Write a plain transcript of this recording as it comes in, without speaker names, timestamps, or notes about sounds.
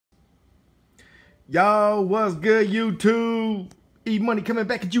Yo, what's good, YouTube? E-Money coming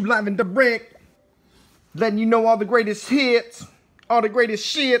back at you live and direct. Letting you know all the greatest hits, all the greatest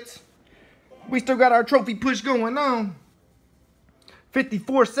shits. We still got our trophy push going on.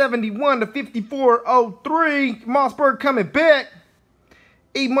 5471 to 5403. Mossberg coming back.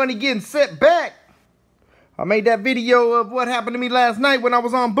 E-Money getting set back. I made that video of what happened to me last night when I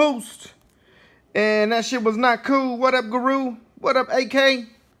was on Boost. And that shit was not cool. What up, Guru? What up, AK?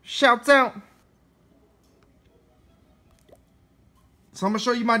 Shouts out. So I'm going to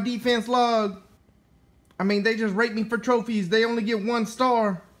show you my defense log. I mean, they just rate me for trophies. They only get 1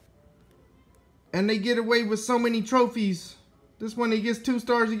 star. And they get away with so many trophies. This one, he gets 2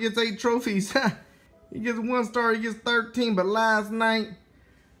 stars, he gets 8 trophies. He gets 1 star, he gets 13. But last night,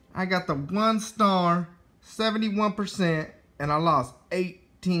 I got the 1 star, 71%, and I lost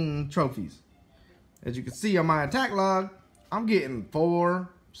 18 trophies. As you can see on my attack log, I'm getting 4,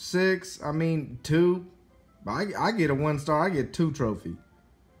 6, 2. I get a 1 star, I get 2 trophy.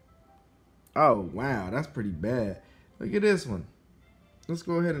 Oh, wow, that's pretty bad. Look at this one. Let's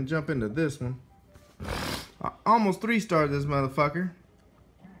go ahead and jump into this one. Almost 3 stars this motherfucker.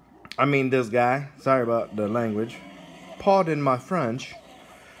 This guy. Sorry about the language. Pardon my French.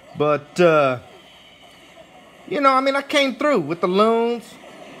 But, I came through with the loons.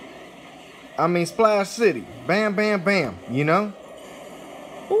 Splash City. Bam, bam, bam, you know?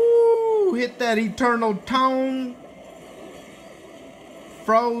 Ooh, hit that eternal tone.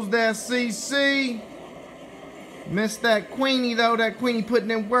 Froze that CC. Missed that Queenie, though. That Queenie putting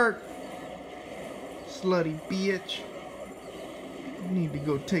in work. Slutty bitch. Need to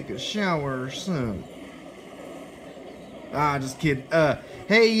go take a shower or something. Just kidding.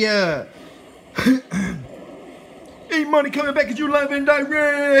 Hey, E-Money coming back at you live and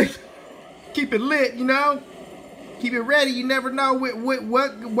direct. Keep it lit, you know? Keep it ready. You never know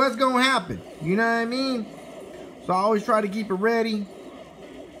what's going to happen. You know what I mean? So I always try to keep it ready.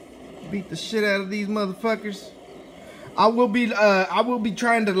 Beat the shit out of these motherfuckers. I will be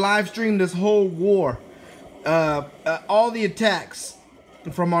trying to live stream this whole war. All the attacks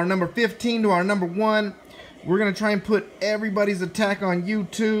from our number 15 to our number 1. We're going to try and put everybody's attack on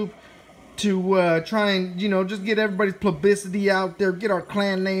YouTube to try and, just get everybody's publicity out there, get our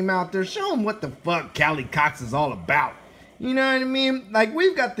clan name out there, show them what the fuck Cali Cox is all about. You know what I mean? Like,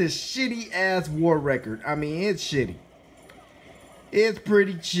 we've got this shitty ass war record. It's shitty. It's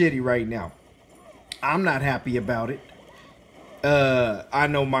pretty shitty right now. I'm not happy about it. I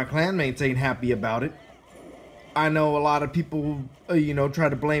know my clanmates ain't happy about it. I know a lot of people, try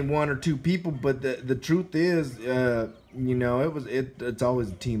to blame 1 or 2 people, but the truth is, it's always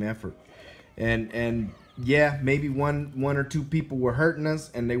a team effort. And yeah, maybe one or 2 people were hurting us,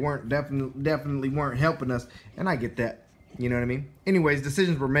 and they weren't definitely weren't helping us, and I get that. You know what I mean? Anyways,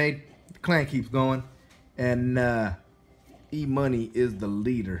 decisions were made. The clan keeps going, and E-Money is the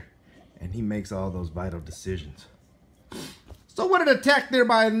leader, and he makes all those vital decisions. So what an attack there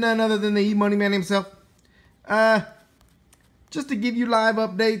by none other than the E-Money man himself. Just to give you live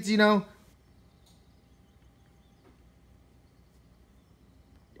updates,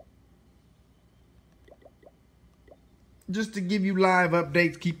 Just to give you live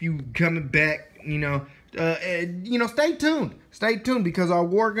updates, keep you coming back, stay tuned. Stay tuned because our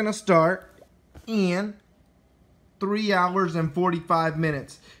war gonna start in 3 hours and 45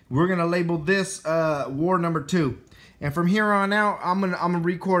 minutes. We're gonna label this war number 2. And from here on out, I'm gonna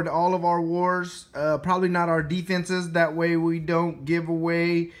record all of our wars. Probably not our defenses. That way we don't give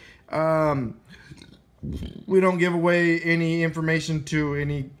away any information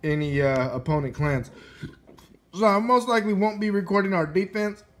to any opponent clans. So I most likely won't be recording our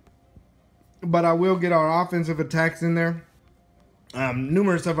defense, but I will get our offensive attacks in there.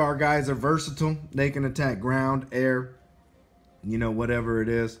 Numerous of our guys are versatile. They can attack ground, air, whatever it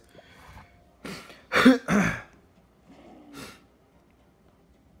is.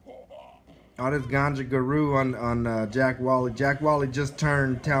 Oh, this Ganja Guru on Jack Wally. Jack Wally just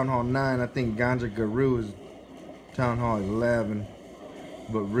turned Town Hall 9. I think Ganja Guru is Town Hall 11.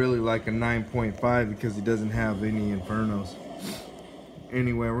 But really like a 9.5 because he doesn't have any Infernos.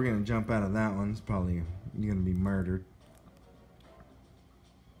 Anyway, we're going to jump out of that one. It's probably going to be murdered.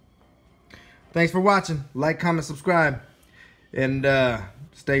 Thanks for watching. Like, comment, subscribe. And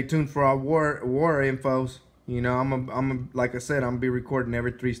stay tuned for our war infos. Like I said, I'm going to be recording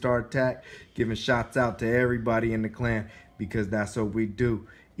every 3-star attack. Giving shots out to everybody in the clan. Because that's what we do.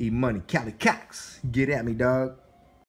 E-Money, Cali Cox. Get at me, dog.